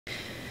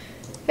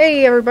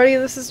Hey everybody,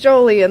 this is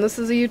Jolie, and this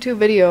is a YouTube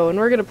video, and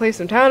we're gonna play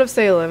some Town of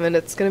Salem, and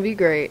it's gonna be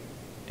great.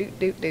 Doot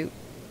doot doot.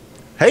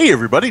 Hey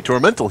everybody,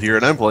 Tormental here,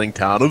 and I'm playing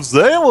Town of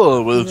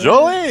Salem with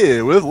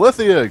Jolie, with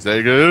Lithiux.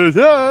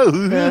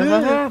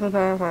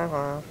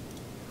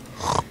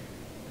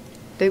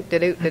 Doot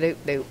doot doot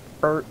doot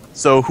doot.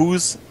 So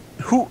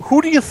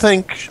who do you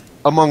think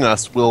among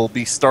us will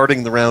be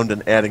starting the round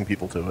and adding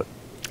people to it?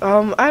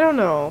 I don't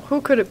know.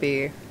 Who could it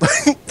be?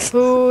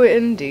 Who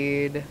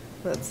indeed?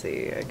 Let's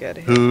see, I got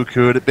it. Who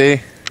could it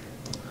be?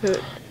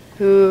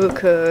 Who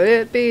could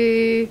it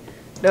be?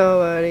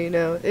 Nobody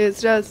knows. It's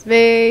just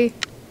me.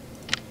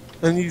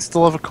 And you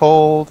still have a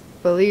cold.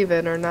 Believe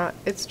it or not,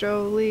 it's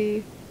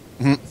Jolie.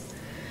 Mhm.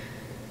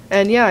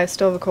 And yeah, I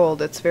still have a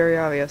cold. It's very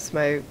obvious.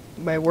 My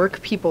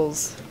work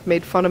peoples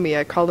made fun of me.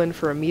 I called in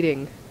for a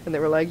meeting, and they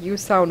were like, "You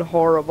sound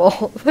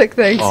horrible." Like,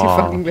 thanks, Aw.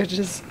 you fucking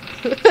bitches.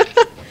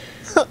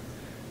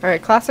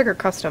 Alright, classic or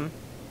custom?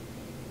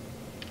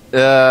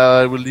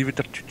 I will leave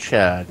it up to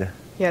Chad.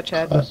 Yeah,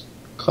 Chad.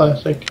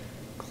 Classic.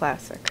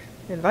 Classic.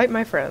 Invite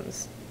my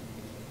friends.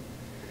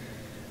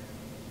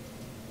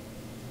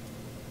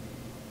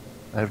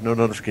 I have no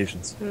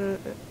notifications.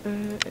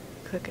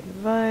 Click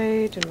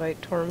invite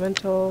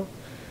Tormental.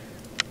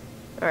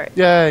 Alright.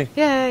 Yay!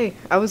 Yay!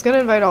 I was gonna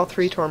invite all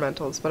 3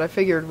 Tormentals, but I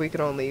figured we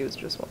could only use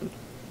just one.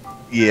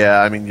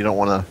 Yeah, I mean, you don't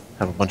want to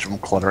have a bunch of them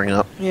cluttering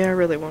up. Yeah,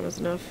 really one is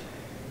enough.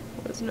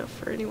 One is enough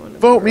for anyone. in the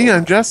Vote me, world.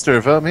 I'm Jester.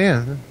 Vote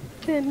me.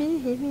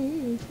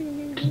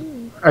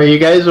 Are you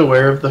guys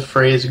aware of the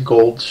phrase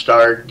gold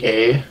star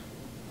gay?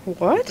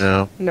 What?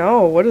 No.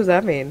 No, what does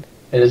that mean?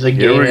 It is a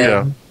Here gay we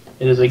go. man.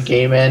 It is a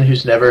gay man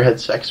who's never had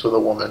sex with a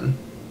woman.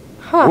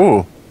 Huh.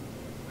 Ooh.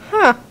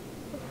 Huh.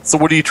 So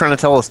what are you trying to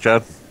tell us,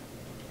 Chad?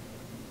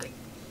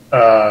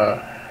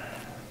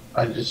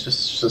 It's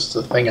just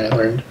a thing I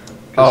learned.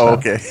 Oh,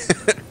 okay.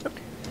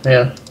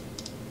 Yeah.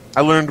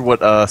 I learned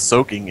what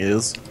soaking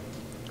is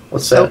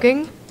What's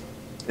Soaking?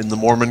 in the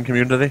Mormon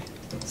community.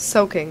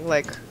 Soaking,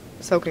 like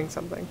soaking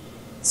something.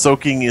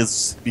 Soaking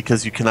is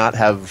because you cannot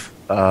have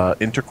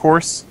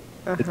intercourse.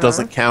 It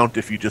doesn't count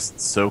if you just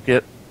soak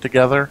it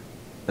together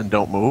and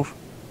don't move.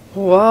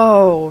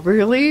 Whoa,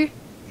 really?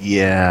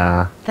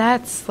 Yeah.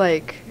 That's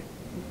like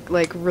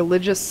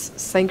religious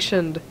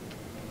sanctioned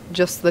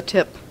just the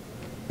tip.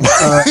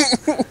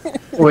 that?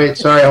 Wait,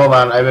 sorry, hold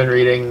on. I've been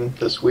reading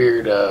this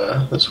weird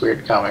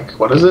comic.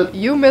 What is it?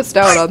 You missed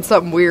out on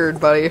something weird,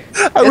 buddy.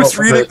 I was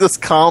Oh, reading but- this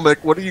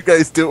comic. What are you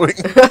guys doing?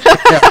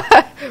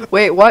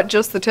 Wait, what?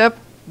 Just the tip?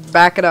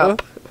 Back it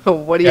up.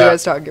 What are you Yeah.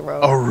 guys talking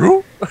about?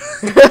 Aru?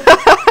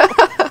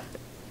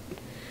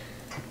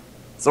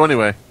 So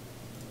anyway,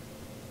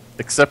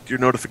 accept your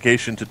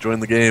notification to join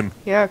the game.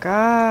 Yeah,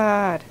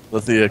 God.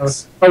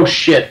 Lithiux. Oh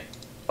shit!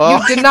 Oh,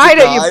 You denied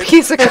it, you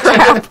piece of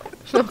crap.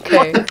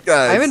 Okay.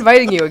 Guys. I'm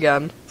inviting you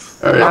again.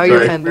 All right, Now you're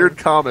sorry. pending. Weird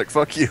comic.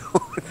 Fuck you.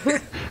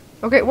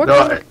 Okay, what No,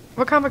 comic?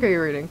 What comic are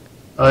you reading?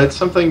 It's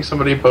something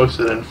somebody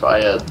posted in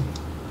Fayed.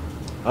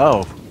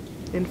 Oh.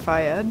 In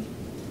Fayed?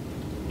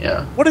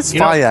 Yeah. What is You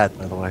know- FIAD,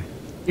 by the way?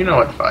 You know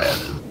what Fayed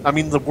is? I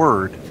mean, the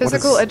word.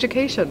 Physical What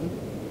education.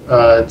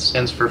 It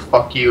stands for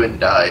 "fuck you and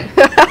die."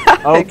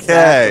 Okay.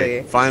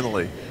 Exactly.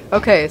 Finally.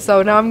 Okay,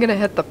 so now I'm gonna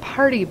hit the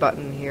party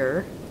button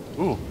here.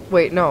 Ooh.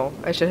 Wait, no,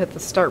 I should hit the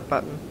start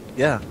button.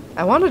 Yeah.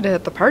 I wanted to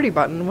hit the party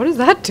button. What does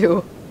that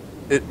do?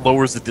 It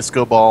lowers the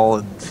disco ball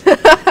and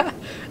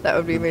That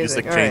would be The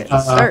music amazing. Alright,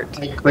 changes. start.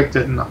 I clicked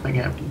it and nothing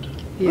happened.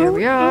 Here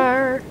we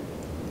are.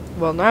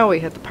 Well, now we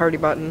hit the party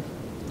button.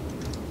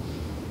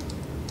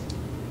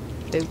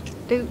 Doot,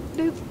 doot,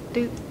 doot,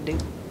 doot,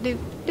 doot, doot,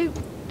 doot,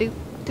 doot,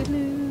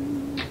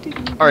 doot,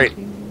 doot. Alright.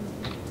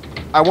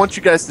 I want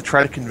you guys to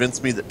try to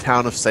convince me that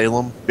Town of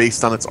Salem,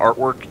 based on its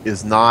artwork,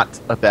 is not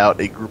about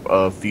a group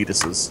of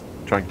fetuses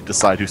trying to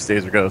decide who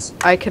stays or goes.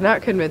 I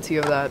cannot convince you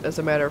of that, as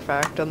a matter of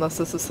fact, unless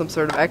this is some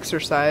sort of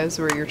exercise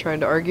where you're trying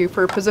to argue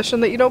for a position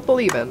that you don't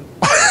believe in.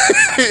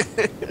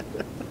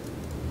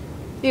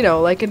 You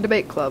know, like in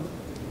Debate Club,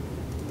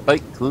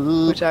 Fight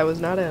Club. which I was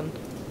not in.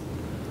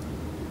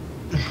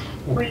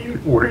 Were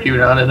you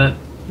not in it?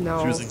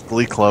 No. She was in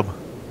Glee Club.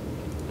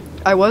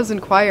 I was in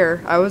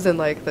choir. I was in,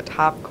 like, the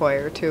top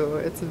choir, too.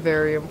 It's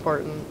very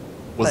important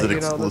Was that it you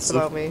know this exclusive?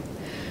 about me.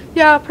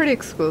 Yeah, pretty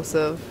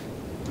exclusive.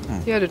 Hmm.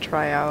 You had to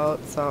try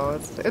out,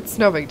 so it's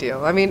no big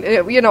deal. I mean,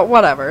 you know,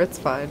 whatever, it's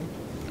fine.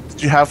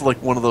 Did you have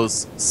like one of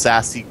those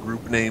sassy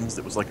group names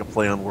that was like a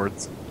play on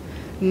words?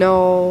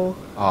 No,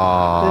 the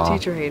Ah.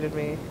 teacher hated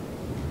me.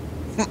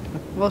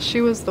 Well,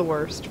 she was the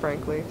worst,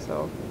 frankly,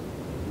 so.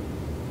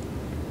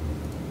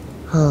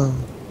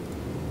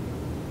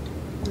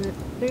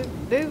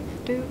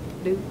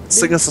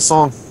 Sing us a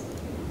song.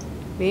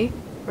 Me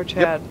or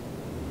Chad?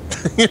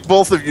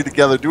 Both of you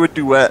together. Do a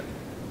duet.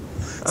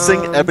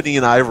 Sing Ebony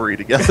and Ivory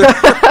together.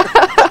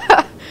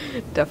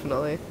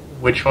 Definitely.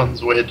 Which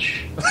one's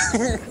which?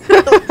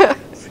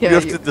 You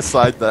have to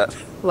decide that.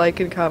 like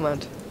and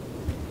comment.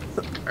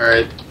 All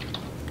right.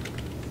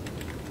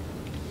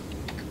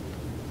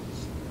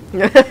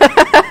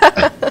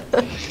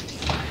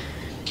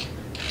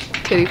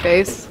 Kitty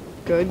face.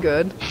 Good,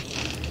 good.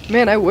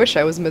 Man, I wish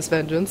I was Miss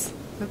Vengeance.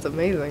 That's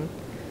amazing.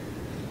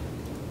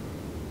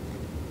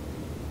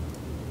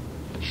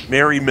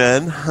 Merry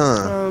men,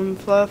 huh?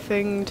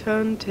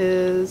 Fluffington,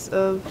 'tis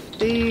of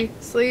the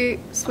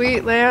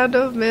sweet land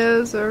of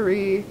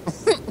misery.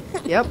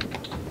 Yep.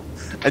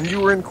 And you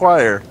were in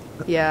choir.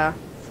 Yeah.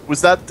 Was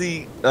that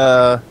the,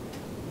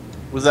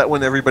 was that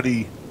when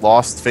everybody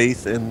lost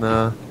faith in,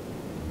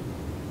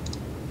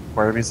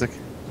 choir music?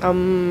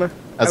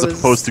 As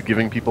opposed to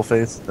giving people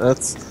faith?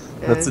 That's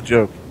a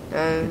joke.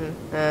 Well,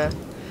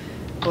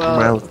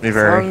 As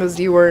long as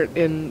you weren't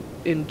in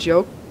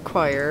joke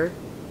choir.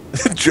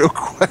 Joke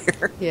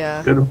choir?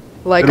 Yeah. Good.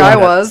 Like Good I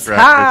one. was.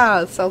 Distracted.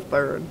 Ha!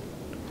 Self-burn.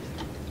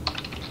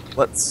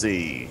 Let's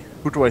see.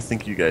 Who do I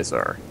think you guys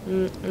are?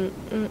 Well,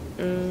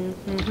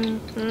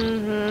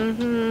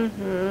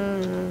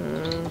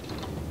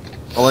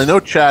 I know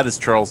Chad is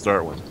Charles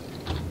Darwin.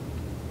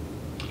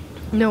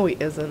 No, he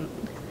isn't.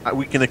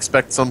 We can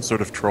expect some sort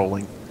of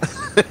trolling.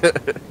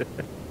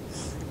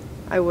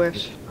 I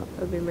wish.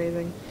 That'd be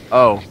amazing.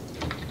 Oh.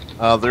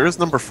 There is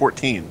number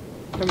 14.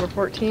 Number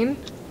 14?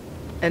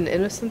 An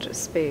innocent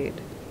spade.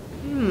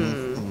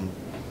 Mm-hmm.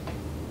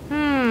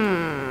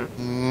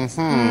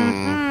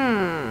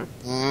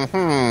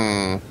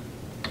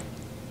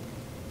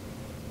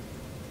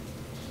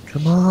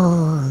 Come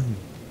on.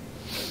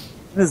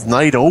 It is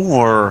night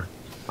over.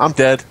 I'm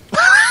dead.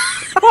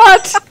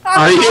 What?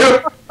 Are you?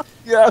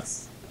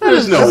 Yes.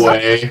 There's no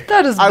way.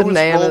 That is I was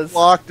bananas.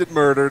 locked and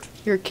murdered.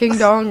 Your King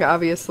Dong,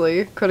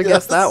 obviously. Could have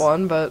guessed that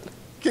one, but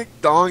Kick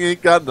Dong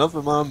ain't got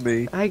nothing on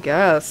me. I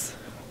guess.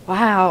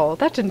 Wow,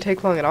 that didn't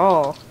take long at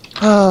all.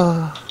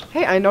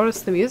 Hey, I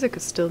noticed the music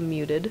is still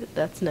muted.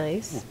 That's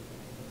nice.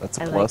 That's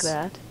a I like plus.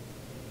 that.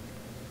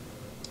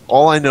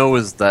 All I know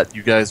is that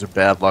you guys are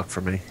bad luck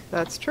for me.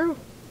 That's true.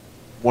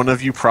 One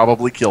of you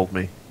probably killed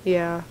me.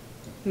 Yeah.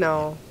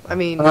 No, I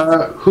mean,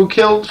 Who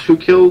killed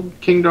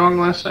King Dong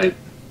last night?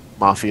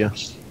 Mafia.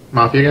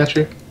 Mafia got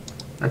you?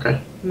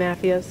 Okay.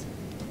 mafias.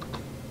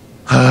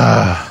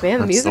 Man,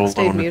 Man, the music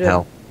stayed in muted.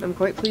 hell. I'm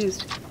quite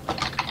pleased.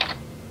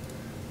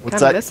 What's Kinda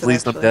that? miss it,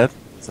 Please I'm actually. dead?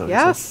 Is that what you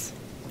said? Yes.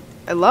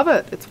 I love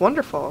it. It's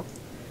wonderful.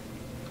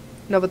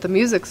 No, but the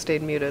music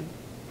stayed muted.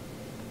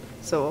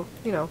 So,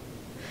 you know,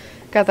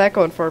 got that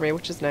going for me,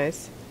 which is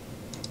nice.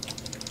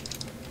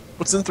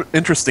 What's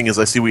interesting is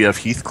I see we have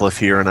Heathcliff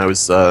here, and I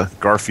was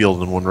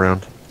Garfield in one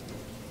round.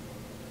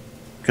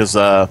 Because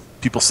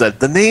people said,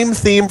 the name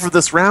theme for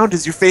this round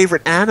is your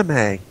favorite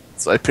anime.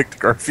 So I picked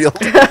Garfield.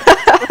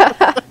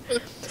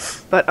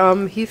 But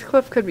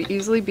Heathcliff could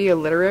easily be a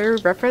literary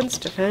reference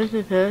to...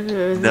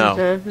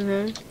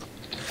 No.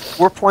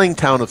 We're playing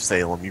Town of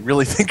Salem. You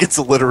really think it's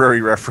a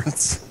literary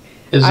reference?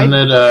 Isn't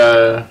it,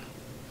 oh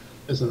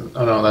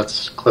no,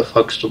 that's Cliff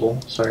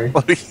Huxtable, sorry.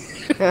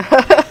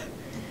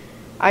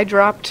 I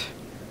dropped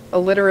a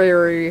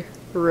literary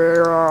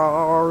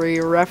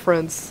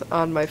reference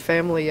on my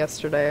family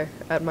yesterday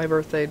at my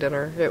birthday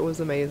dinner. It was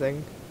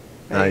amazing.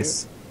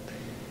 Nice.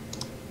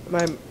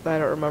 I don't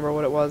remember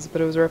what it was,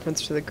 but it was a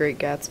reference to The Great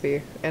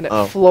Gatsby, and it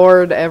Oh.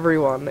 floored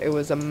everyone. It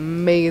was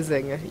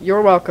amazing.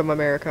 You're welcome,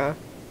 America.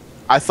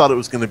 I thought it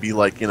was going to be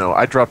like,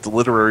 I dropped a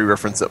literary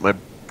reference at my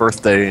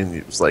birthday, and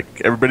it was like,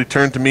 everybody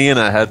turned to me, and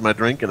I had my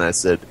drink, and I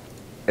said,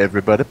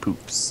 everybody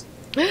poops.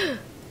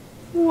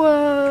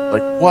 Whoa.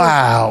 Like,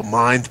 wow,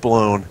 mind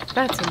blown.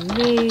 That's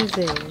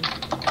amazing.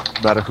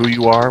 No matter who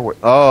you are.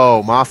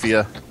 Oh,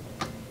 Mafia.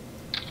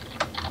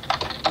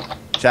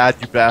 Chad,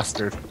 you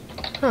bastard.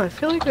 Huh, I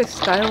feel like they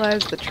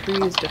stylized the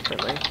trees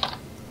differently.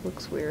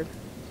 Looks weird.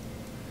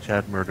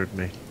 Chad murdered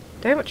me.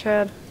 Damn it,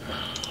 Chad.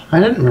 I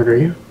didn't murder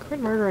you. Quit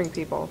murdering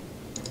people.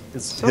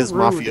 So His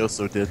rude.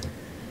 mafioso did.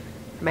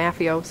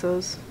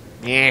 Mafiosos.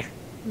 Yeah.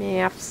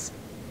 Maths.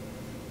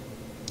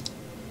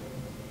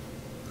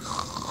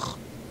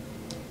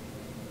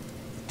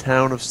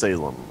 Town of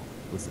Salem,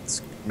 with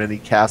its many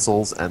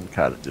castles and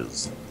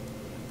cottages.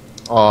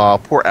 Aw,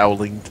 poor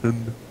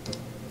Owlington.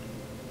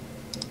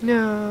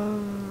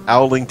 No.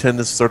 Owlington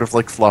is sort of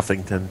like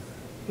Fluffington.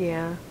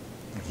 Yeah.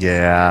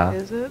 Yeah.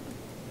 Is it?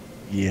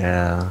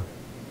 Yeah.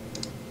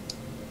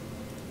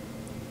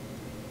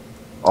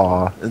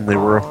 Aw, and they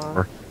were a Aw.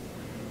 whore.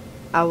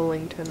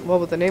 Owlington. Well,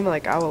 with a name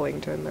like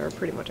Owlington, they're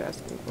pretty much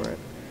asking for it.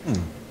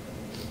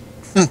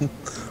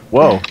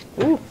 Whoa.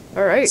 Ooh,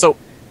 alright. So,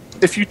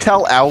 if you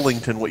tell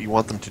Owlington what you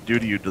want them to do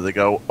to you, do they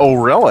go, oh,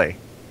 really?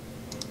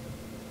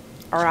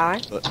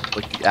 Alright.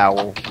 Like the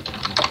owl.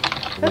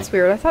 That's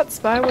weird. I thought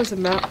Spy was a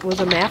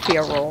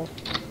mafia role.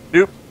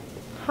 Nope.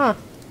 Huh.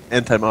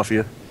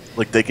 Anti-mafia.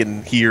 Like they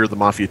can hear the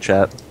mafia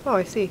chat. Oh,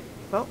 I see.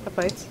 Well, that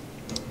bites.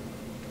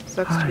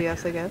 Sucks to be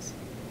us, I guess.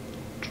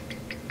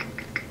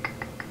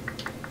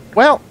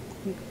 Well,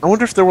 I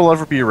wonder if there will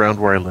ever be around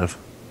where I live.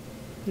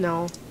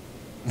 No.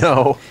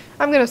 No.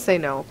 I'm gonna say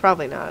no.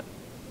 Probably not.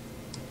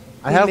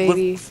 I have Maybe. lived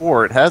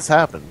before. It has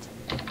happened.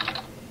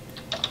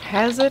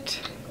 Has it?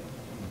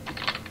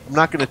 I'm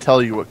not going to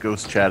tell you what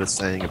Ghost Chat is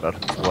saying about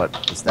what,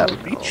 because that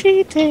would be no.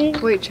 cheating.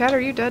 Wait, Chad, are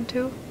you dead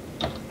too?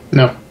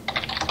 No.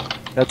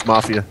 That's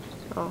Mafia.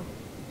 Oh.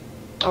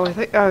 Oh,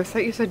 I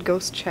thought you said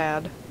Ghost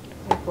Chad.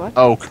 What?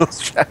 Oh,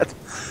 Ghost Chad.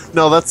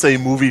 No, that's a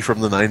movie from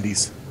the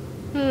 90s.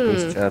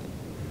 Ghost Chad.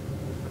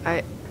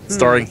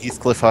 Starring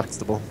Heathcliff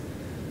Huxtable.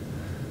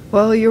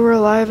 Well, you were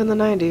alive in the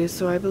 90s,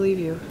 so I believe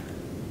you.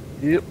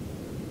 Yep.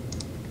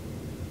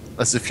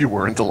 As if you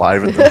weren't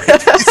alive in the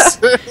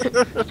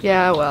 90s.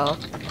 Yeah, well.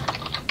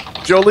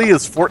 Jolie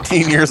is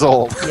 14 years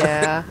old.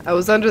 Yeah, I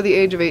was under the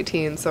age of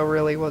 18, so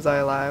really was I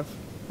alive.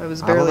 I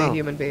was barely a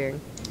human being.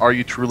 Are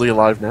you truly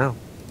alive now?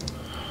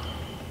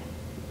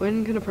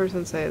 When can a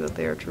person say that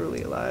they are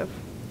truly alive?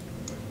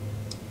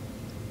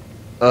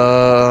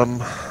 I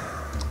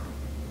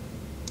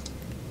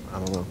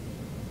don't know.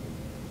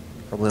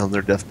 Probably on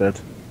their deathbed.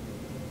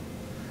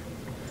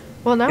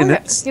 Well, now And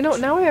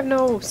now I have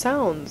no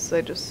sounds.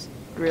 I just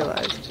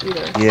realized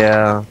either.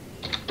 Yeah.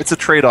 It's a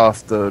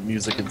trade-off, the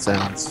music and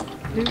sounds.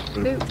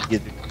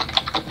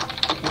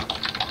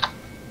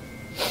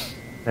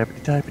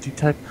 Typity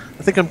type.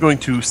 I think I'm going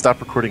to stop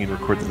recording and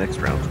record the next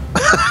round.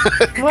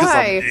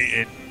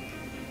 Why?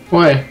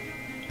 Why?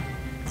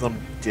 Because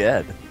I'm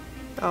dead.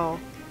 Oh.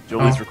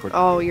 Jolie's recording.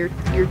 Oh, you're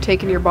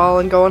taking your ball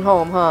and going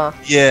home, huh?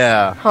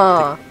 Yeah.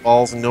 Huh. Taking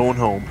balls and going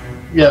home.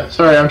 Yeah,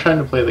 sorry, I'm trying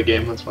to play the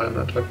game, that's why I'm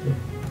not talking.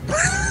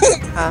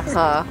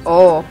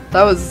 Oh,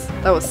 that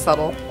was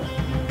subtle.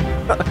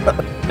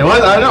 You know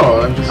what? I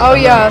know, I'm just... Oh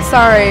yeah,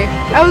 sorry.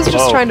 I was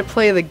just Oh. trying to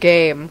play the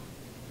game.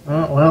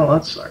 Oh, well,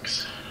 that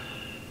sucks.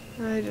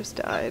 I just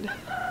died.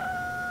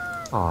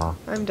 Aw.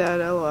 I'm dead,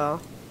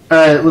 lol.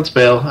 Alright, let's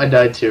bail. I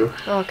died too.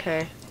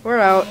 Okay, we're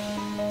out.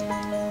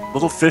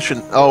 Little fish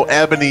and... Oh,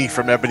 Ebony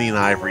from Ebony and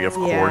Ivory, of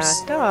Yeah,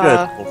 course.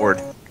 duh. Good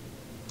lord.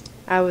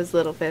 I was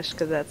little fish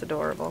because that's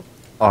adorable.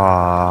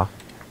 Aw.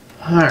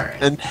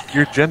 Alright. And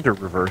your gender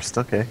reversed.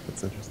 Okay,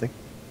 that's interesting.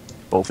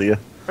 Both of you.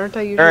 Aren't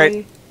I usually?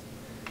 Alright.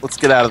 Let's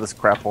get out of this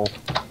crap hole.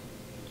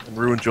 And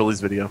ruin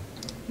Jolie's video.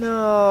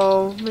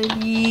 No, my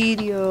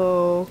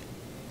video.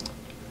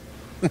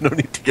 No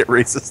need to get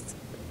racist.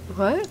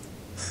 What?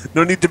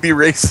 No need to be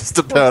racist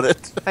about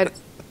it.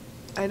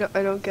 I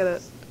don't get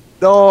it.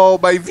 No,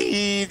 my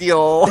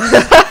video.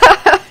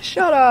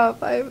 Shut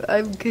up!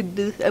 I'm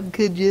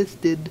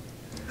congested.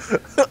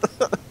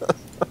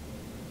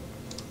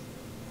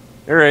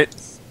 All right.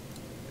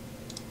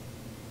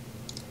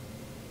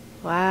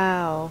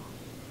 Wow.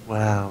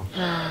 Wow.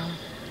 Wow.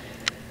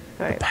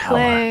 All right, power.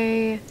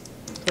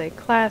 play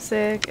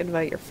classic.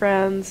 Invite your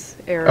friends.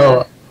 Era.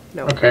 Oh,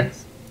 No. okay.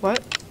 Friends.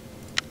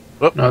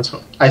 What? No, it's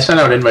fine. I sent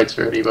out invites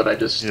already, but I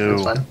just... Ew.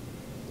 It's fine.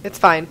 It's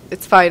fine.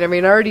 It's fine. I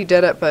mean, I already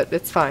did it, but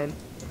it's fine.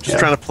 Just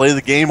trying to play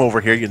the game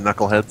over here, you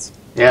knuckleheads.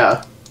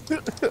 Yeah.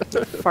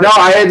 Fart. No,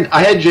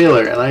 I had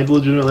Jailer, and I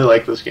legitimately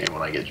like this game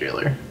when I get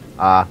Jailer.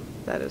 Ah.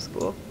 That is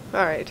cool.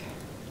 All right.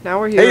 Now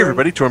we're here. Hey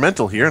everybody,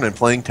 Tormental here, and I'm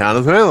playing Town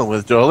of Salem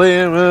with Jolie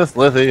and with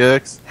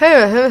Lithiux.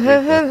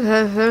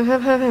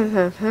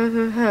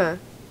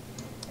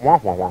 Wah,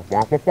 wah, wah,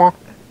 wah, wah, wah.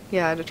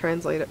 Yeah, I had to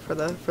translate it for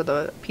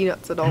the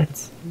Peanuts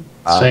adults.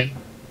 Same.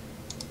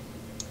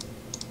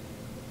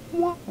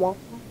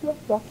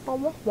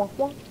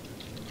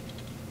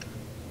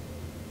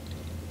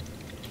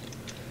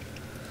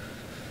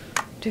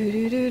 Do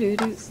do do do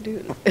do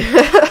do.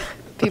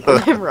 People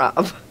named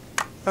Rob.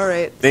 All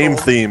right. Name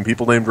sold. theme,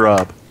 people named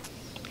Rob.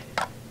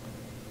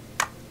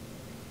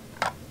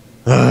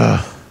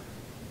 I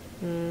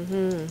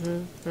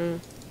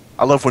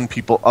love when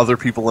other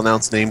people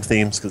announce name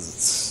themes because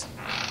it's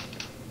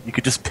you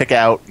could just pick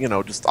out,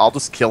 I'll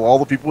just kill all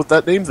the people with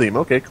that name theme.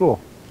 Okay, cool.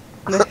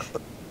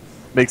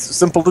 Makes it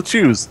simple to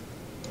choose.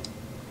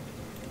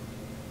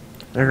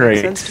 All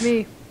right. Makes sense to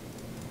me.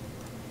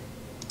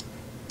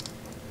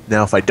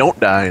 Now, if I don't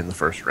die in the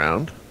first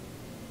round,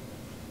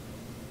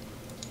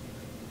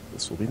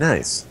 this will be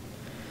nice.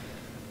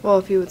 Well,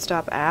 if you would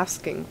stop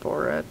asking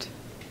for it.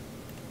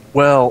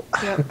 Well,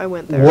 Yep, I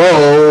went there.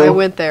 Whoa. I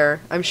went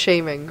there. I'm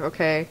shaming,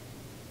 okay?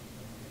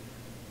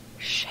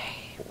 Shame.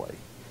 boy.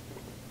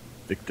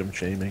 Victim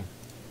shaming.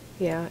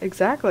 Yeah,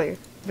 exactly.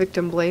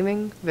 Victim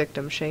blaming,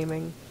 victim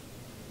shaming.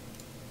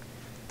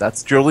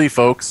 That's Jolie,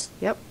 folks.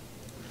 Yep.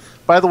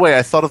 By the way,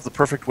 I thought of the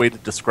perfect way to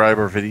describe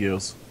our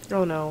videos.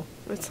 Oh no.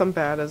 It's some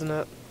bad, isn't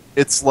it?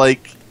 It's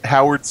like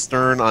Howard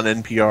Stern on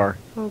NPR.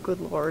 Oh, good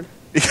lord.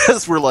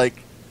 Because we're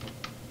like,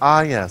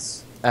 ah,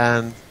 yes.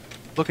 And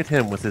look at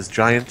him with his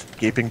giant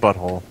gaping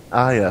butthole.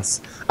 Ah,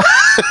 yes.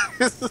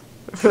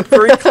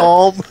 Very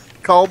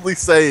calmly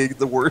saying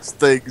the worst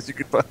things you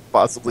could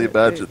possibly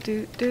imagine.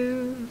 Do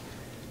do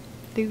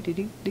do do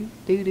do do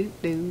do do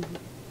do.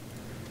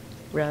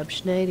 Rob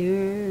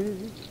Schneider.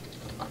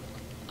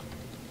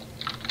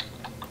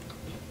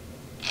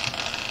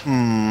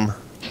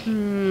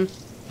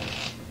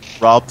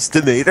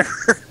 Robstinator.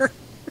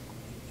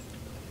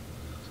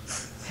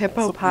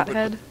 Hippo Something pothead. like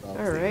that.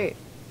 All right.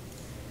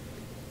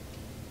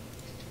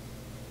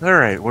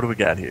 Alright, what do we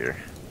got here?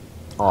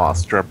 Aw,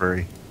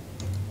 strawberry.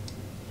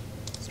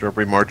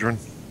 Strawberry margarine.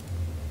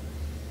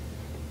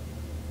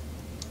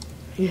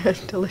 Yeah,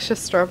 delicious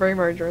strawberry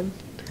margarine.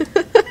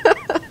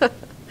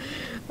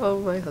 Oh,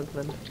 my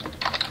husband.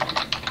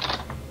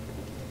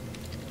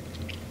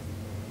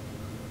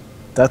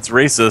 That's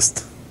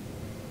racist.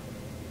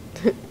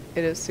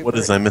 It is super. What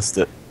is? I missed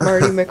it.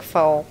 Marty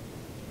McFowl.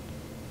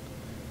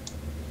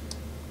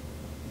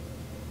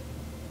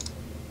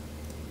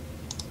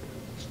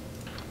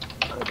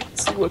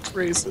 Let's see what's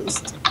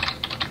racist.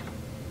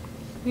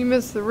 You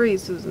missed the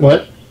racism.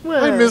 What?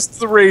 Well, I missed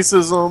the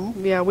racism.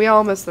 Yeah, we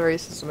all missed the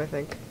racism, I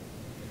think.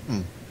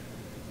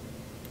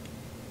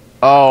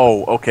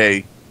 Oh,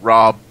 okay.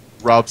 Rob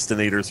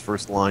Stonator's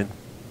first line.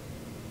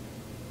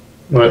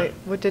 What? Wait,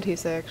 what did he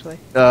say, actually?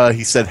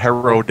 He said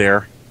hero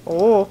dare.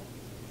 Oh,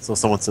 So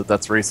someone said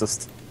that's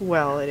racist.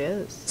 well, it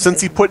is.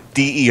 Since he put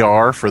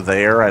DER for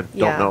there, I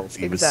don't know if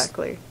he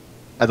exactly. was.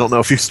 I don't know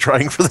if he was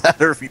trying for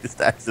that or if he just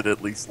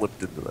accidentally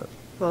slipped into that.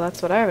 Well,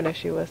 that's what I have an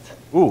issue with.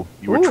 Ooh,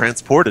 you were Ooh.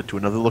 transported to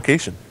another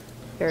location.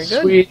 Very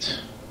good. Sweet.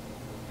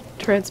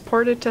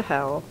 Transported to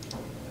hell.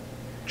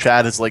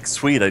 Chad is like,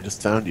 sweet, I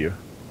just found you.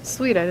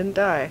 Sweet, I didn't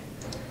die.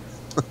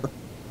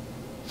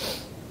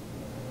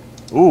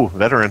 Ooh,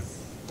 veteran.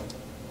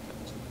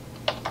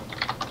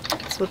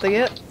 That's what they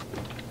get.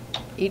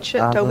 Eat shit,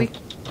 Uh-huh. Toby.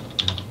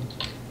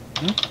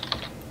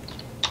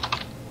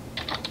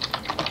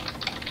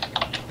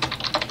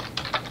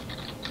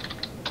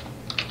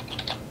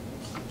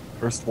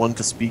 First one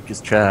to speak is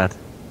Chad.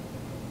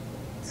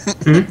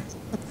 Right?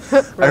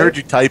 I heard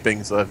you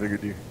typing, so I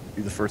figured you'd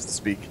be the first to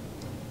speak.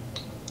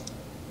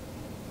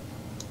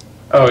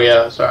 Oh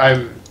yeah, so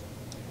I'm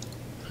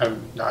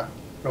not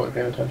really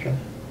paying attention.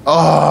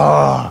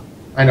 Oh!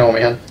 I know,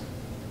 man.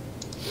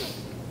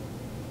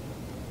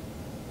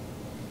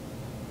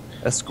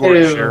 Escort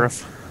Ew.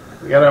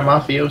 sheriff. We got a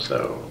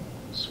mafioso.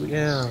 Sweet.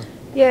 Yeah.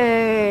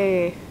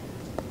 Yay!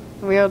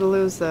 We ought to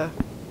lose the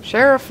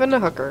sheriff and the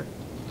hooker.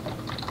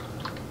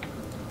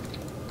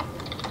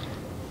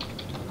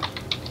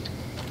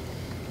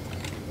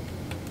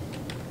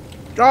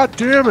 God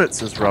damn it,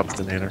 says Rob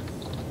Stonator.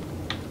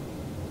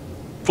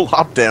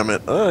 Flop damn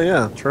it. Oh,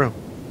 yeah, true.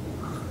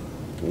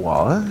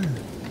 What?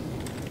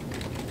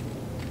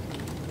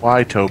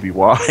 Why, Toby?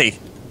 Why?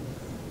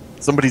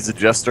 Somebody's a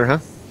jester, huh?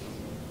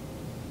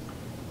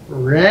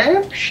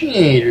 Rap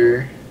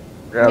Schneider.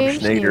 Rob Name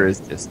Schneider Schneider. is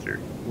jester.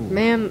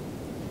 Man,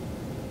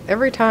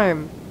 every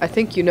time I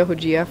think you know who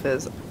GF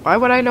is. Why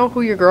would I know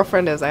who your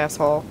girlfriend is,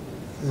 asshole?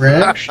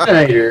 Rap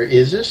Schneider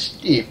is a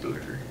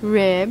stapler.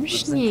 Reb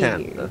Lives in Schneider.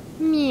 Canada.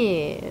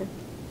 Yeah.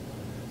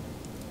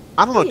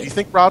 I don't know, do you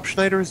think Rob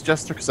Schneider is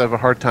jester? Because I have a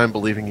hard time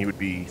believing he would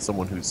be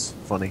someone who's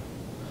funny.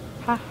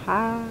 Ha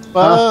ha.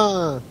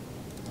 Ah!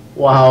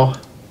 Wow.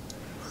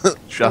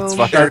 Shots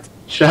Oh, fired.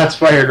 Shots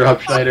fired,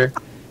 Rob Schneider.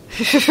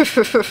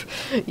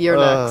 You're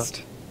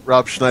next.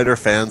 Rob Schneider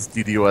fans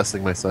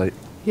DDoSing my site.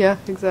 Yeah,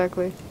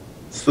 exactly.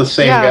 It's the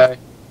same Yeah.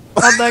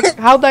 guy.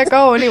 How'd that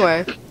go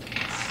anyway?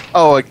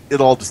 Oh, it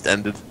all just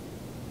ended.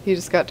 He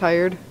just got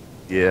tired.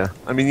 Yeah.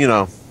 I mean, you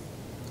know.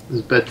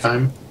 It's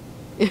bedtime.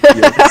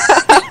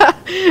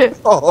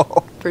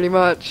 Oh. Pretty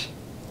much.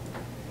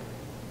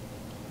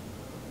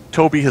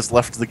 Toby has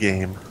left the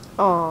game.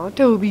 Aw,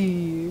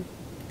 Toby.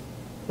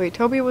 Wait,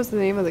 Toby was the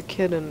name of the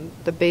kid and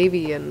the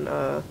baby in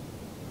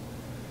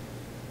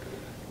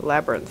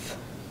Labyrinth.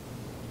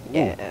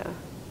 Yeah.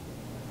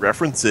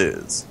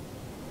 References.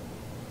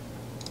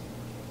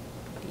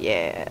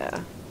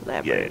 Yeah.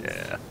 Labyrinth.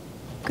 Yeah.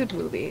 Good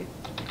movie.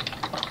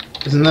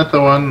 Isn't that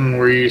the one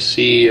where you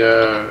see,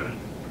 Yes.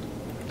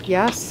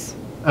 Yes.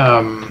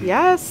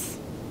 Yes.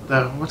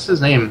 What's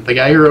his name? The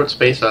guy who wrote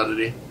Space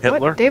Oddity. Hitler?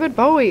 What? David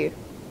Bowie.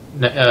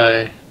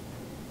 No,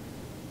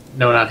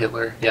 not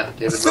Hitler. Yeah,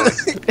 David Bowie.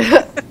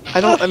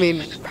 I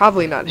mean,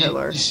 probably not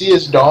Hitler. You see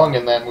his dong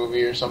in that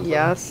movie or something?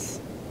 Yes.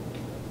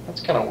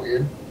 That's kind of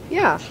weird.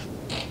 Yeah.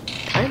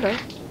 Kinda.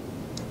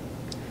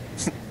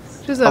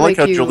 Does I that like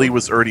make how Jolie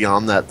was already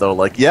on that, though.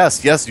 Like,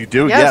 yes, you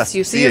do. Yes,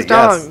 you see his it,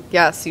 dong.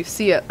 Yes, you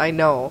see it. I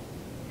know.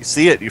 You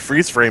see it. You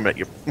freeze frame it.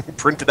 You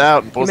print it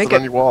out and post make it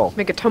on your wall.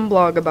 Make a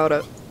Tumblr about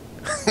it.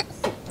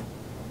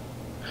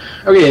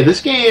 Okay, this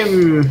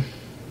game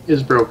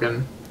is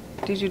broken.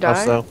 Did you die?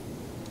 Also,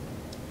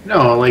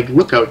 No, like,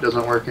 Lookout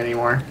doesn't work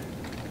anymore.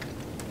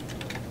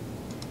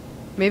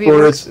 Maybe it Or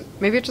works. it's-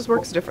 Maybe it just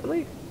works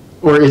differently.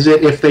 Or is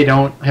it if they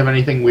don't have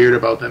anything weird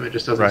about them, it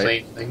just doesn't Right. say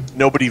anything?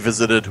 nobody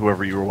visited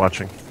whoever you were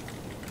watching.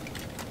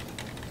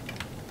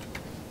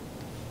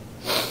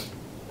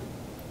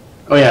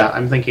 Oh yeah,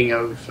 I'm thinking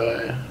of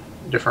a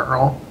different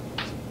role.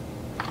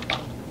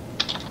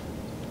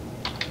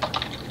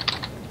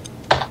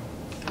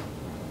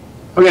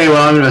 Okay,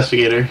 well, I'm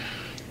investigator.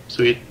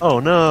 Sweet. Oh,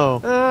 no.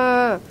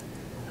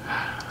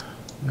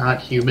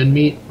 Not human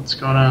meat? What's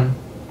going on?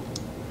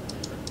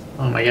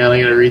 Oh my god,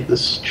 I gotta read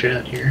this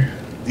chat here.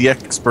 The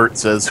expert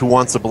says, who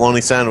wants a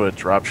bologna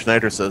sandwich? Rob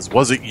Schneider says,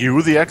 was it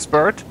you, the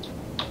expert?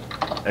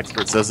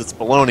 Expert says it's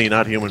bologna,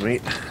 not human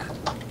meat.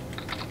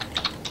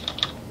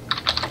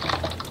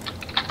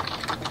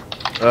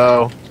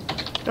 Oh,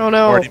 Oh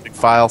no. Marty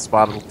McFile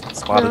spotted.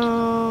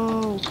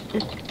 No.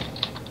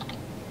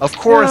 Of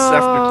course, No.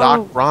 after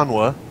Doc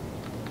Bronwa.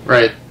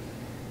 Right.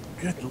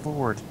 Good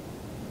lord.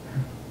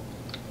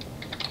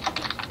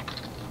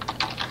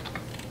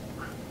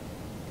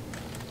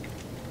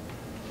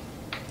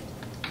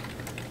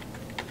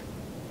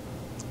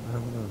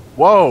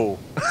 Whoa!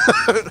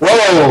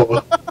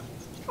 Whoa!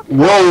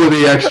 Whoa,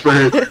 the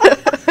expert.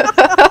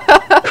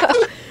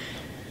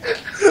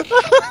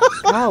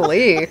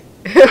 Golly.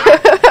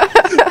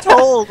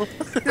 Told.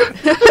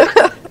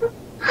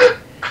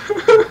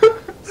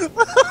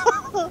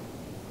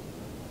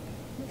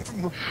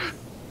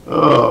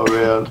 Oh,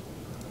 man.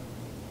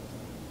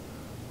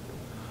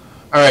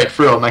 Alright,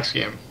 for real, next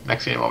game.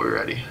 Next game I'll be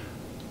ready.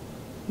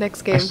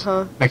 Next game,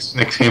 huh? Next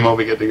game I'll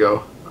be good to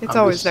go. It's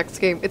always next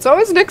game. It's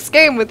always next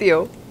game with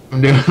you.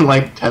 I'm doing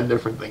like 10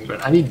 different things,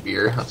 but I need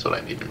beer. That's what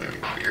I need to make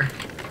beer.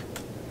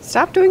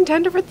 Stop doing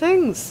 10 different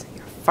things.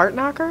 You fart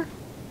knocker?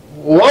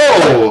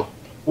 Whoa!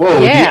 Whoa,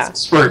 Yeah. the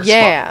expert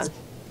Yeah. spot.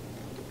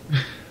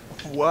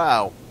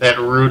 Wow. That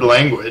rude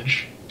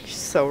language.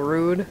 So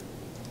rude.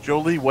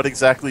 Jolie, what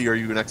exactly are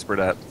you an expert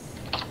at?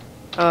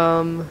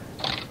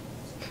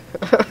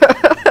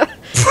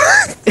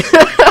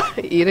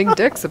 Eating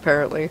dicks,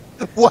 apparently.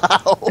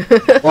 Wow.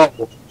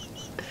 Whoa.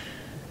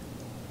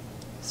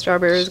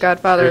 Strawberries,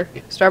 Godfather.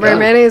 Strawberry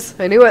mayonnaise.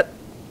 I knew it.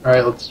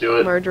 Alright, let's do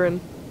it. Margarine.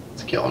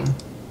 Let's kill him.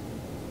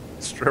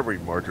 Strawberry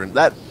margarine.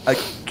 That, I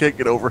can't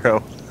get over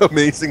how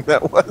amazing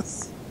that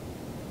was.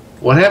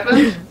 What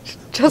happened?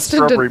 Justin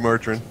Strawberry did...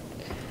 margarine.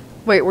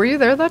 Wait, were you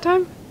there that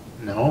time?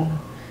 No.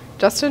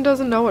 Justin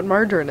doesn't know what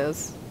margarine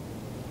is.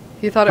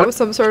 He thought it was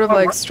some sort of,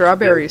 like,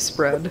 strawberry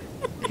spread.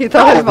 He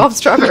thought it involved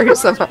strawberries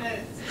somehow.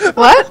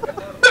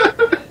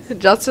 What?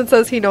 Justin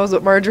says he knows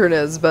what margarine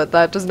is, but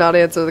that does not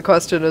answer the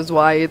question as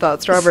why he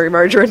thought strawberry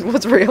margarine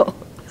was real.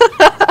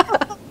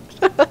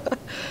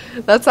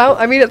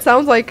 I mean, it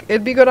sounds like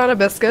it'd be good on a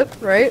biscuit,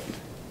 right?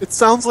 It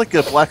sounds like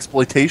a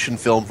blaxploitation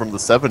film from the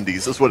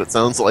 70s, is what it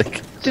sounds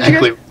like.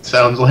 Exactly what it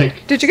sounds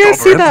like. Did you guys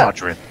see Strawberry that?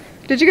 margarine.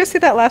 Did you guys see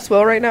that last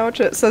will right now, which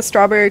it says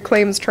Strawberry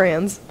claims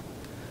trans?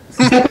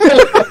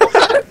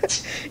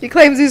 He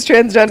claims he's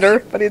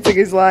transgender, but he thinks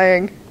he's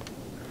lying.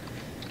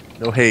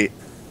 No hate.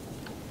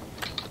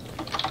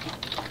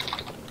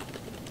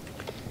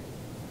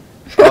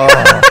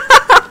 Oh,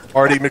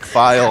 Marty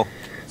McFile.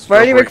 Marty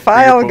Strawberry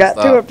McFile beer got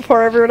post to op. it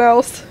before everyone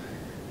else.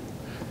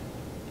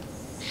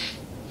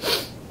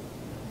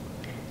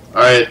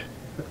 Alright.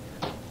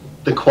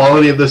 The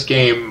quality of this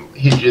game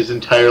hinges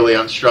entirely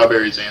on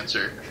Strawberry's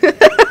answer.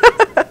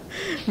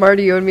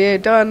 Marty, you and me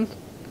ain't done.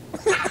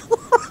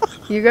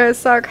 You guys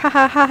suck. Ha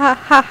ha ha ha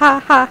ha ha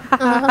ha ha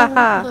ha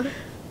ha.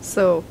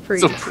 So free.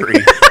 So free.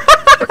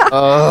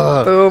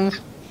 Boom.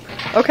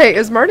 Okay,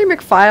 is Marty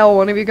McFile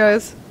one of you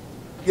guys?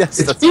 Yes,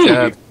 It's that's me.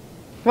 Chad.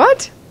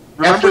 What?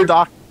 Remember After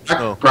Doc? Doc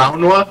Oh.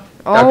 Brownwa?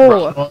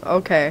 Oh,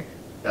 okay.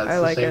 That's I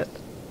the like same. it.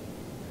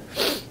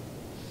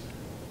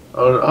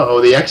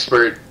 Oh, the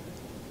expert.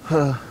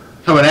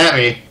 Coming at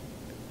me.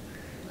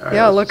 Alright,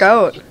 Yeah, look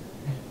out.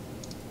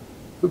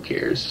 Who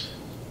cares?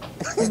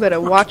 You better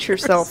watch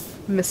yourself,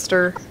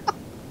 mister.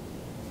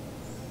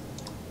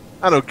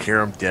 I don't care,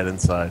 I'm dead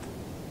inside.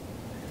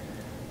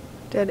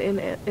 Dead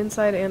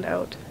inside and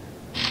out.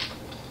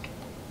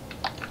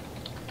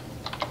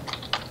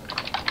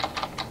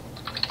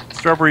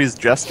 Strawberry's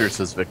jester,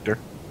 says Victor.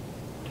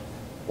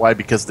 Why?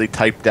 Because they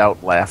typed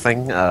out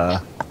laughing?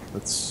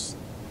 That's...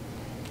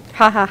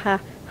 Ha ha ha.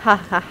 Ha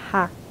ha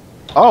ha.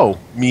 Oh,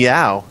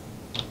 meow.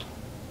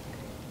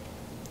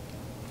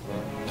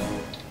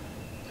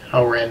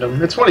 How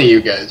random. It's one of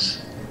you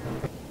guys.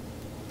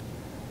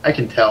 I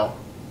can tell.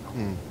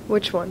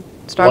 Which one?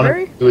 One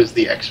Strawberry? of you is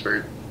the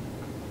expert.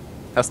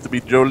 Has to be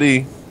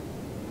Jolie.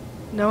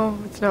 No,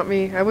 it's not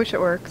me. I wish it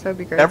were, 'cause that'd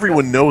be great.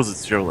 Everyone knows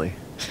it's Jolie.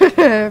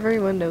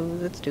 Everyone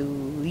knows it's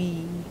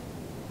Jolie.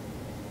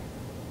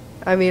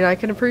 I mean, I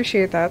can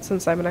appreciate that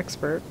since I'm an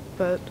expert,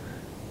 but...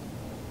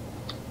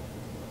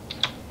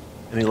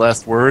 Any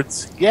last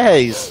words?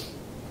 Yays!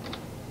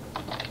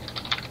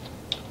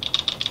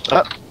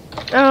 Oh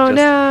Just-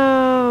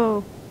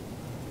 no!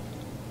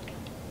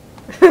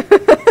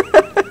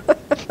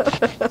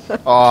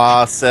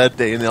 Aw, sad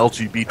day in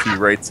LGBT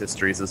rights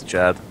history, says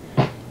Chad.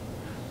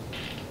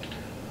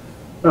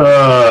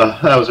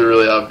 That was a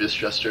really obvious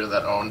gesture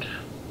that owned.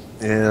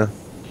 Yeah.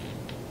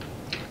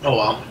 Oh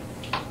well.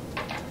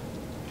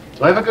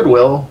 Do I have a good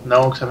will?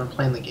 No, because I've been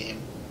playing the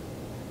game.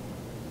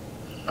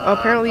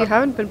 Apparently you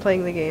haven't been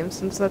playing the game,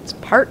 since that's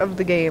part of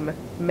the game,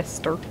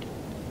 mister.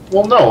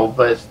 Well, no,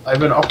 but I've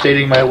been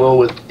updating my will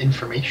with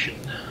information.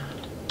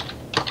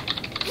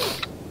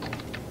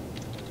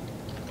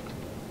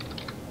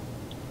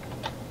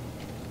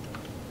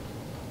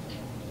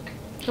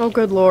 Oh,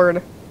 good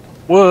lord.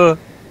 What?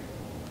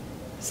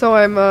 So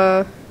I'm,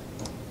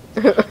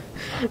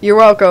 You're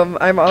welcome.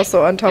 I'm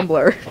also on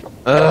Tumblr.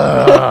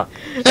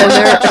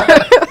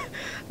 And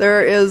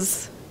there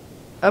is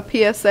a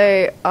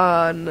PSA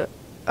on...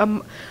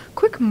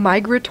 quick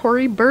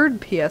migratory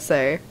bird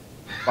PSA.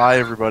 Bye,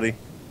 everybody.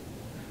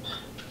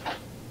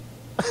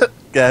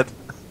 Get.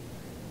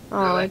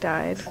 Oh, I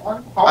died.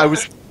 I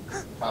was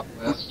Top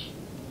list.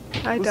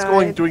 I who's died.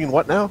 going doing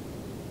what now?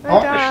 I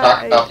Shock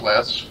died. top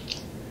last.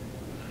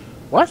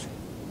 What?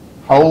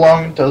 How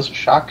long does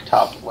shock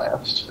top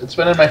last? It's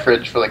been in my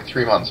fridge for like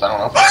 3 months. I don't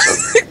know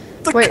if it's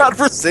The Wait.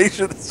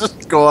 conversation has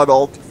just gone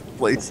all different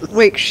places.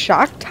 Wait,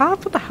 Shock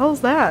Top? What the hell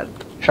is that?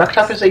 Shock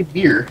Top is a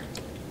beer.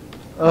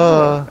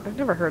 I've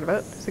never heard of it.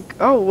 It's like,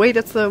 oh, wait,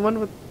 it's the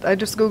one with... I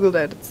just googled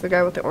it. It's the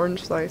guy with the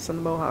orange slice and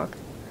the mohawk.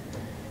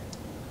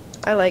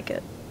 I like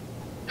it.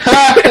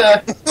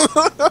 Yeah,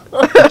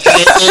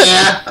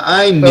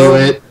 I knew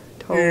it.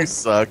 You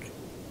suck.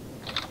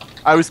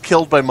 I was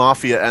killed by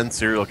Mafia and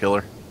Serial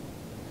Killer.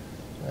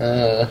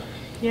 Yeah.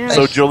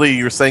 So, Jolie,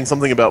 you were saying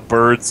something about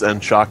birds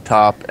and Shock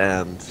Top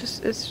and...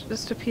 It's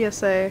just a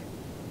PSA.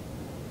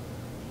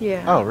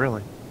 Yeah. Oh,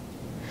 really?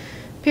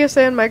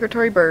 PSA on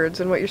migratory birds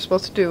and what you're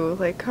supposed to do.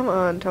 Like, come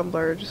on,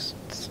 Tumblr, just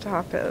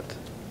stop it.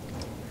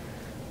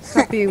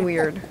 Stop being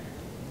weird.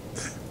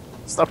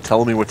 Stop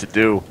telling me what to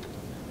do.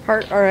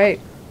 Alright.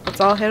 Let's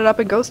all hit it up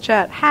in ghost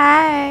chat.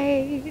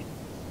 Hi!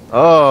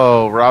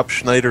 Oh, Rob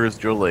Schneider is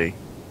Jolie.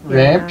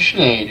 Yeah. Rob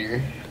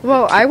Schneider.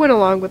 Well, I went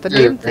along with the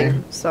name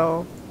theme,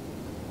 so...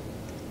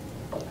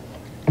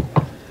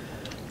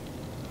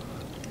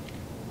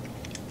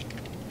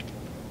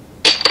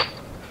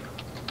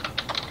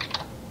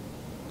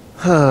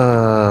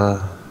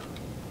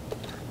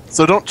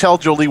 So don't tell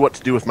Jolie what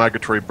to do with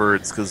migratory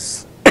birds,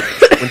 because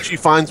when she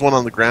finds one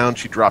on the ground,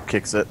 she drop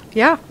kicks it.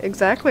 Yeah,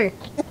 exactly.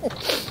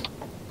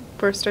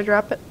 First I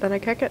drop it, then I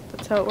kick it.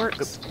 That's how it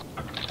works.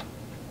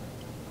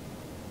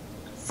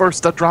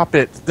 First I drop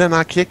it, then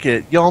I kick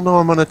it. Y'all know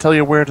I'm gonna tell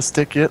you where to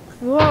stick it.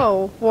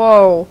 Whoa,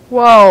 whoa,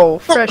 whoa.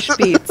 Fresh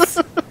beats.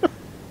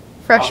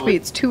 Fresh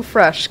beats, too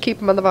fresh. Keep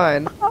them on the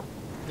vine.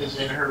 Is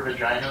in her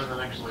vagina the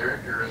next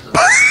lyric, or is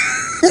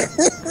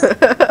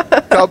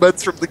it...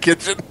 Comments from the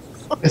kitchen.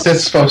 Is it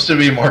supposed to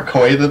be more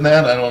coy than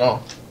that? I don't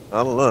know.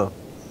 I don't know.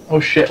 Oh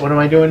shit, what am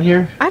I doing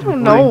here? I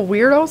don't know,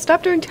 weirdo.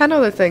 Stop doing 10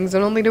 other things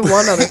and only do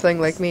one other thing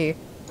like me.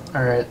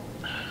 Alright.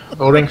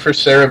 Voting for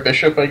Sarah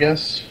Bishop, I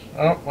guess.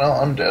 Oh, well,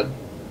 I'm dead.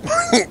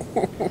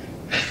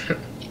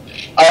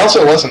 I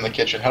also was in the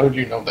kitchen. How did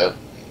you know that?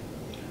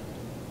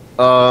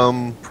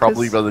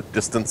 Probably by the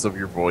distance of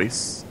your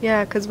voice.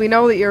 Yeah, because we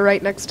know that you're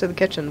right next to the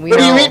kitchen. We What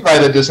do you know. mean by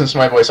the distance of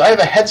my voice? I have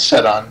a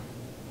headset on.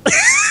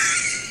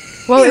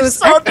 Well, it was...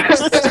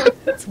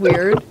 That's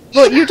weird.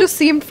 Well, you just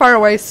seemed far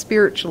away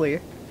spiritually.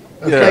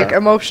 Yeah. Like,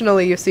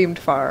 emotionally, you seemed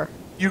far.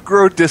 You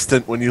grow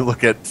distant when you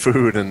look at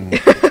food and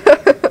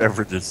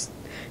beverages.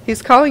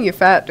 He's calling you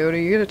fat, dude. Are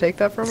you gonna take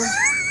that from him?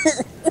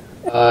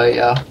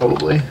 Yeah,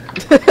 probably.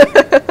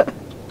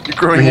 You're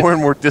growing more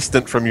and more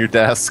distant from your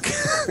desk.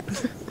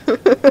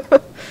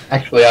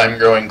 Actually, I'm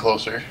growing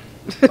closer.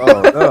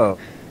 Oh, no.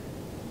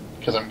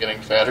 Because I'm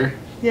getting fatter.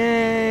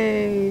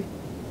 Yay!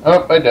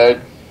 Oh, I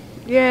died.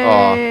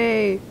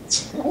 Yay!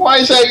 Why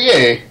is that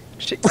yay?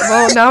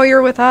 Well, now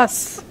you're with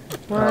us.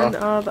 One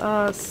of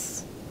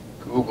us.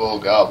 Google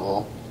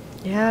gobble.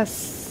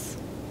 Yes.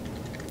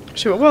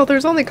 Well,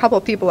 there's only a couple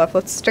of people left.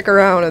 Let's stick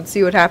around and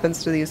see what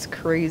happens to these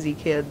crazy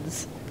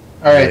kids.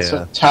 Alright, Yeah.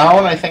 so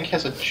Town, I think,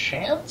 has a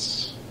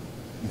chance?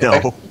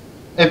 No.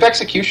 If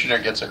Executioner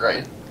gets it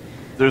right.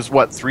 There's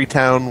what, 3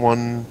 town,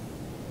 1...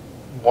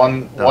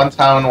 One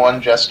Town,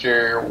 1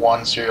 Jester,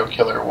 1 Serial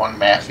Killer, 1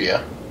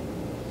 Mafia.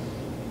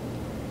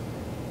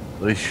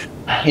 Eesh.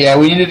 Yeah,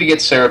 we needed to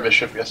get Sarah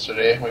Bishop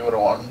yesterday. We would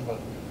have won, but...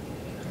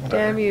 whatever.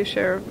 Damn you,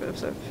 Sheriff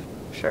Bishop.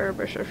 Sheriff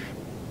Bishop.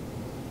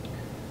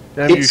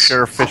 Damn you, It's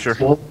Sheriff Fisher.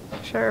 possible.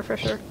 Sheriff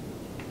Fisher.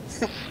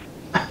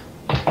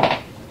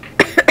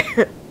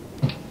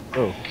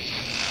 Oh.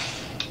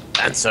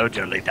 And so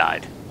Jolie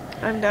died.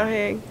 I'm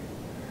dying.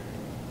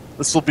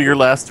 This will be your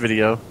last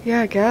video.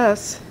 Yeah, I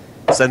guess.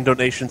 Send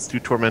donations to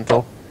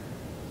Tormental.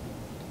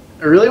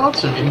 I really want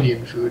some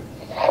Indian food.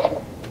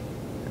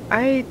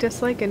 I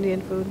dislike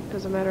Indian food,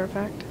 as a matter of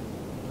fact.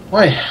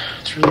 Why?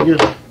 It's really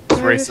good. It's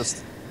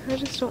racist. I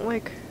just don't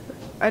like...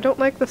 I don't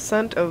like the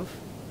scent of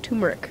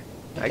turmeric,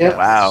 I Yeah. guess.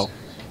 Wow.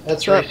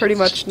 That's So racist. that pretty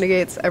much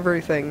negates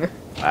everything,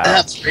 Wow.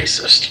 That's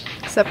racist.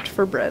 except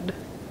for bread.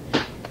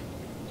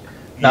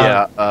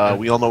 Yeah,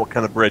 we all know what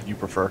kind of bread you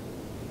prefer.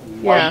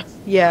 Yeah,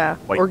 yeah.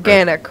 White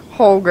Organic,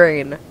 whole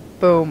grain.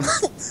 Boom.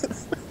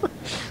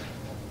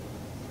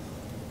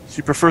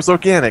 She prefers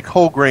organic,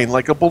 whole grain,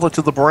 like a bullet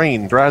to the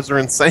brain. Drives her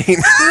insane.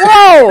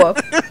 Whoa!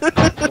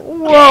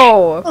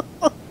 Whoa!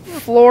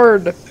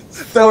 Floored. That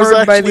was Floored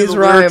actually by these the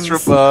lyrics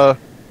rhymes. from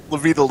La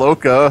Vida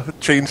Loca,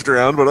 changed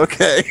around, but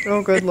okay.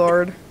 Oh, good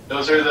lord.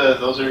 Those are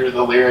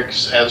the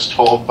lyrics as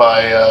told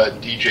by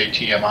DJ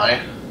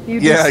TMI. You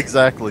Yeah,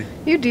 exactly.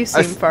 You do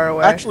seem far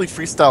away. Actually,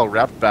 freestyle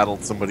rap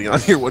battled somebody on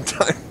here one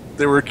time.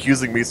 They were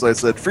accusing me, so I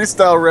said,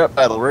 freestyle rap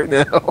battle right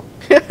now.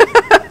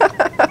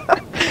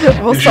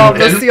 We'll Did solve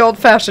you this win? the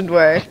old-fashioned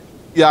way.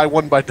 Yeah, I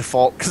won by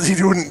default, because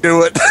he wouldn't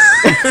do it.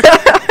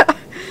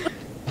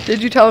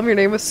 Did you tell him your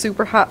name was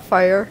Super Hot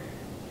Fire?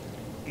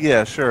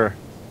 Yeah, sure.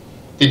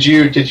 Did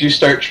you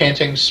start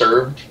chanting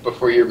served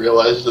before you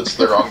realized it's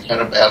the wrong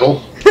kind of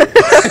battle?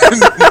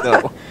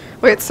 No.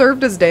 Wait,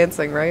 served as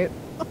dancing, right?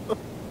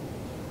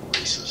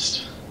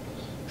 Racist.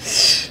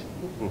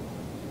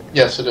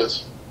 Yes, it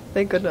is.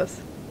 Thank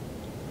goodness.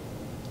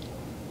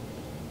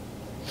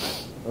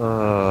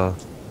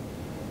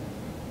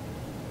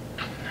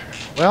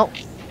 Well,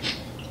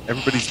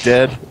 everybody's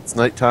dead. It's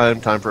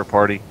nighttime. Time for a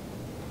party.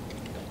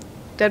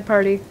 Dead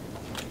party.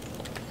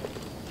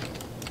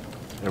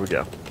 There we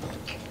go.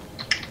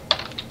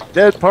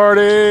 Dead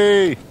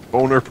party!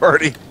 Boner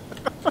party.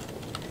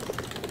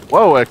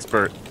 Whoa,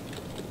 expert.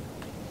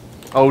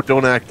 Oh,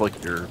 don't act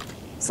like you're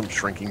some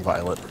shrinking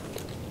violet.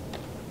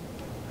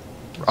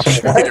 Rob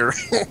Schneider.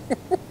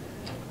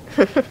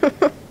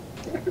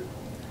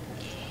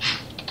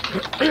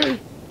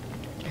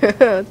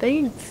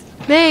 Thanks.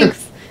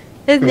 Thanks.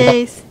 That's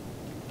nice.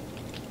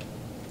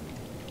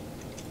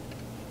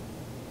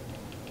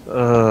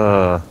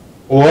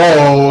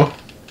 Whoa.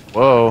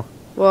 Whoa.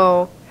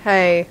 Whoa.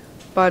 Hey,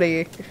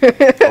 buddy.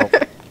 Oh.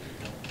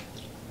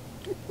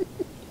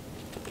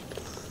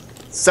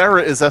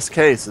 Sarah is SK,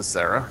 says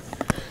Sarah.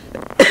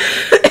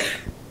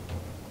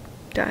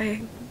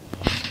 Dying.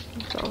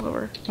 It's all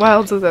over.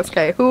 Wilds is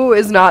SK. Who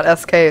is not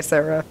SK,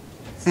 Sarah?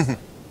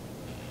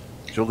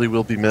 Jolie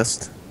will be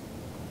missed.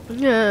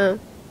 Yeah.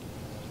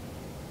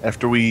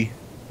 After we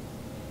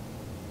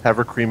have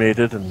her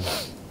cremated, and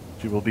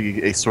she will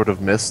be a sort of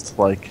mist,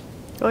 like...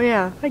 Oh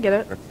yeah, I get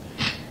it.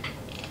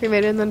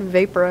 Cremate it and then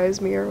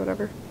vaporize me or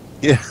whatever.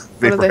 Yeah, What do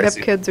the hip vaporize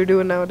you. kids are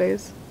doing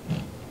nowadays?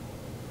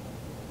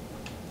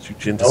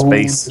 Shoot you into No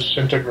space.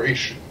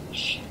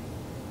 disintegrations.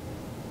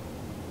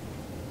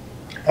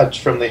 That's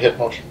from the hit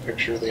motion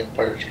picture, The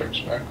Empire Strikes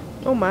Back.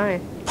 Oh my.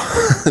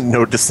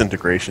 No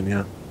disintegration,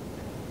 yeah.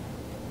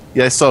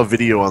 Yeah, I saw a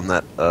video on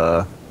that,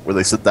 where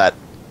they said that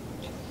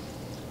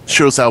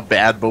shows how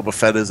bad Boba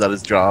Fett is at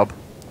his job.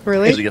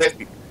 Really? He gets-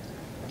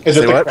 Is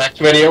it Say the what? cracked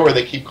video where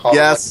they keep calling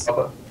Yes. it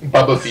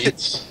Bubba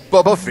Feets?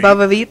 Bubba Feet.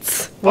 Baba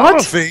Veets. What?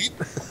 Bubba Feet.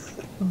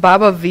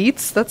 Baba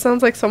Veets? That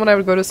sounds like someone I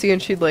would go to see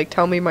and she'd like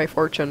tell me my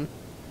fortune.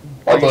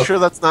 Are you Bubba- sure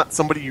that's not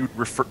somebody you'd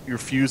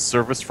refuse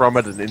service from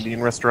at an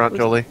Indian restaurant,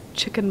 Jolie?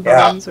 Chicken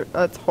Yeah. bones.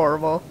 That's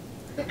horrible.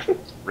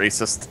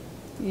 Racist.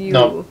 You.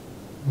 No.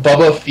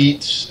 Bubba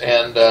Feets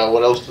and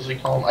what else does he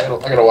call him? I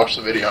gotta watch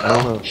the video I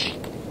don't now. know.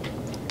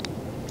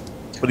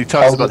 But he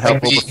talks Oh, about how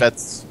maybe- Boba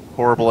Fett's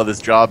horrible at his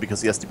job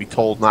because he has to be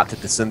told not to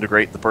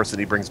disintegrate the person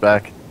he brings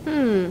back.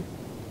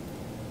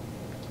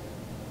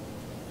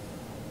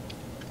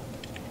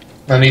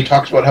 And he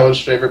talks about how his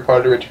favorite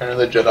part of Return of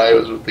the Jedi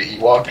was with the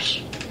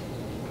Ewoks.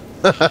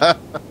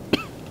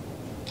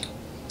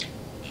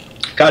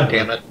 God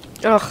damn it.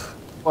 Ugh.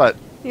 What?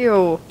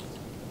 Ew.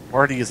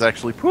 Marty is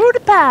actually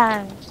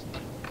PewDiePie.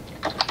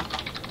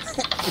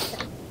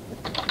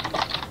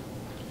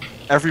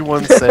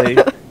 Everyone say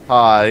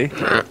hi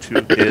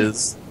to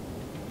his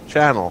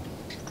channel.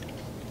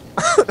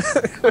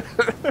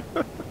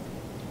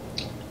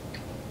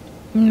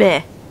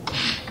 Meh.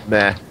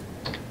 Meh.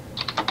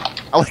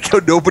 I like how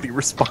nobody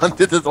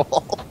responded at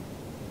all.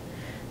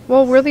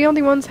 Well, we're the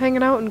only ones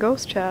hanging out in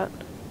Ghost Chat.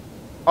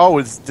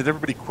 Oh, did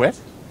everybody quit?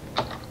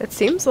 It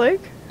seems like.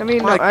 I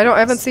mean, My I haven't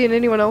goodness. seen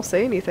anyone else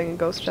say anything in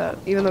Ghost Chat,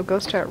 even though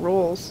Ghost Chat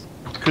rules.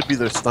 Could be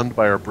they're stunned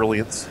by our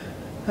brilliance.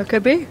 That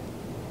could be.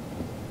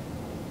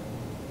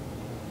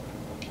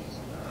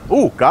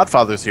 Ooh,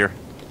 Godfather's here.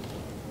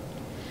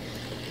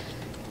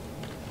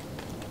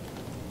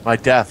 My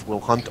death will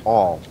hunt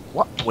all.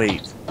 What?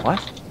 Wait,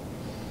 what?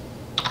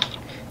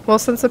 Well,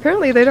 since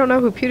apparently they don't know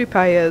who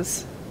PewDiePie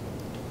is,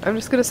 I'm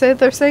just gonna say that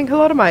they're saying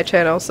hello to my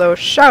channel, so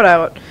shout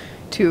out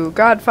to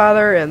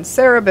Godfather and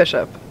Sarah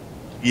Bishop.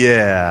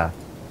 Yeah.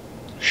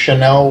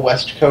 Chanel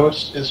West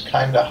Coast is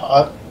kinda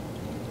hot.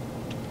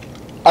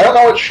 I don't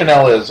know what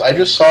Chanel is. I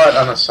just saw it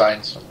on a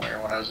sign somewhere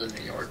when I was in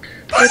New York.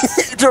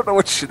 You don't know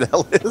what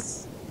Chanel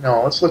is?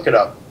 No, let's look it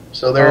up.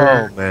 So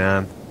they're Oh,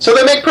 man. so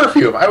they make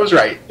perfume. I was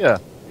right. Yeah,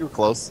 you were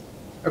close.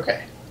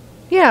 Okay.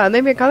 Yeah, and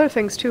they make other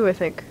things too, I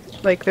think.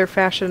 Like their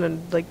fashion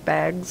and like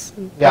bags.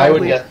 And Yeah, I would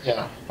probably- get.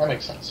 Yeah, that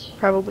makes sense.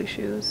 Probably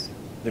shoes.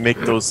 They make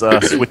those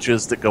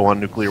switches that go on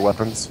nuclear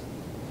weapons.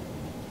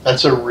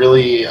 That's a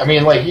really. I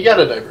mean, like you got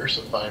to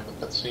diversify, but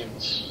that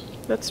seems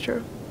That's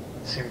true.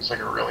 like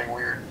a really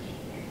weird.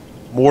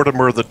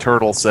 Mortimer the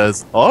Turtle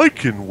says, I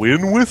can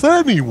win with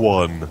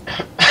anyone.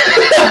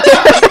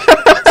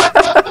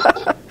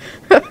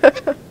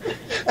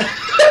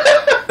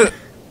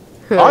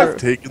 I've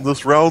taken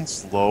this round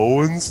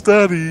slow and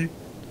steady.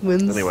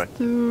 Wins Anyway.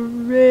 the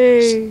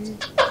race.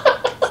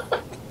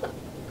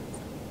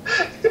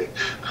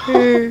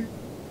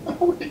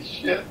 Holy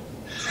shit!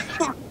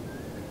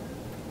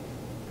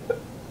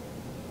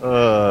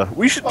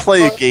 We should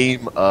play a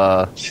game,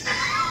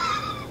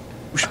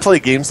 we should play a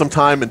game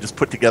sometime and just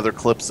put together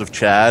clips of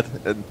Chad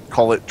and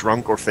call it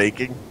Drunk or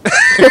Faking.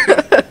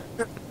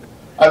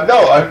 I'm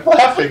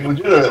laughing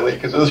legitimately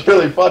because it was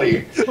really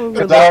funny. Oh,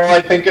 Because all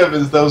I think of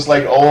is those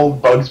like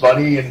old Bugs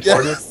Bunny and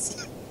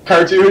Tortoise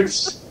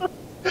cartoons,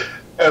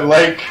 and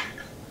like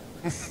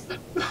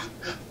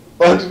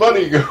Bugs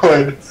Bunny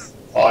going,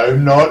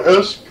 "I'm not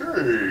SK,"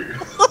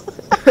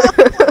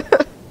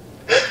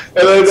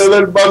 and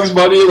then Bugs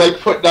Bunny like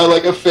putting on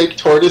like a fake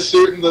tortoise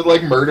suit and then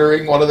like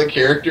murdering one of the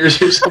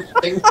characters or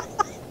something.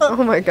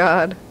 Oh my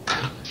god.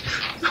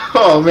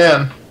 Oh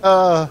man.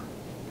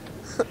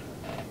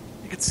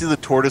 You could see the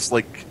tortoise,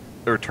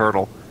 or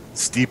turtle,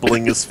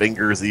 steepling his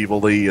fingers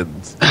evilly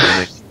and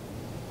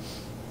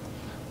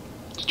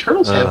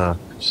Turtles Uh. have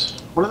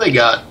fingers. What do they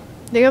got?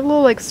 They have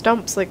little, like,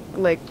 stumps,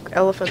 like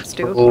elephants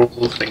do.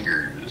 Little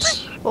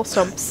fingers. Little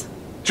stumps.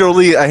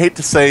 Jolie, I hate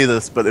to say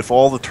this, but if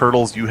all the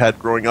turtles you had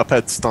growing up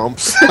had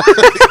stumps,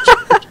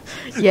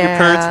 your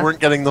parents Yeah. weren't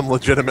getting them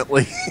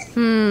legitimately.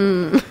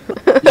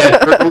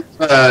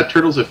 Yeah,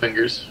 turtles have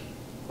fingers.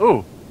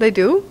 Oh, They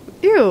do?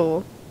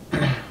 Ew.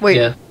 Wait,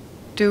 Yeah.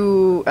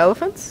 do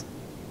elephants?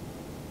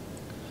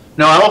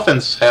 No,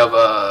 elephants have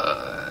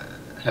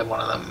one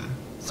of them.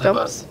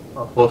 Stumps?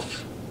 Have a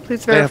hoof.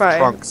 Please they have verify.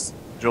 trunks.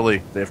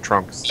 Jolie, they have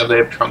trunks. Yeah, they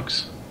have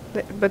trunks.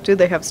 But do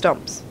they have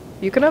stumps?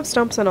 You can have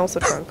stumps and also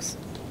trunks.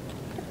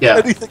 Yeah.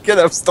 Anything can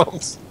have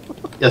stumps.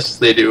 Yes,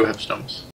 they do have stumps.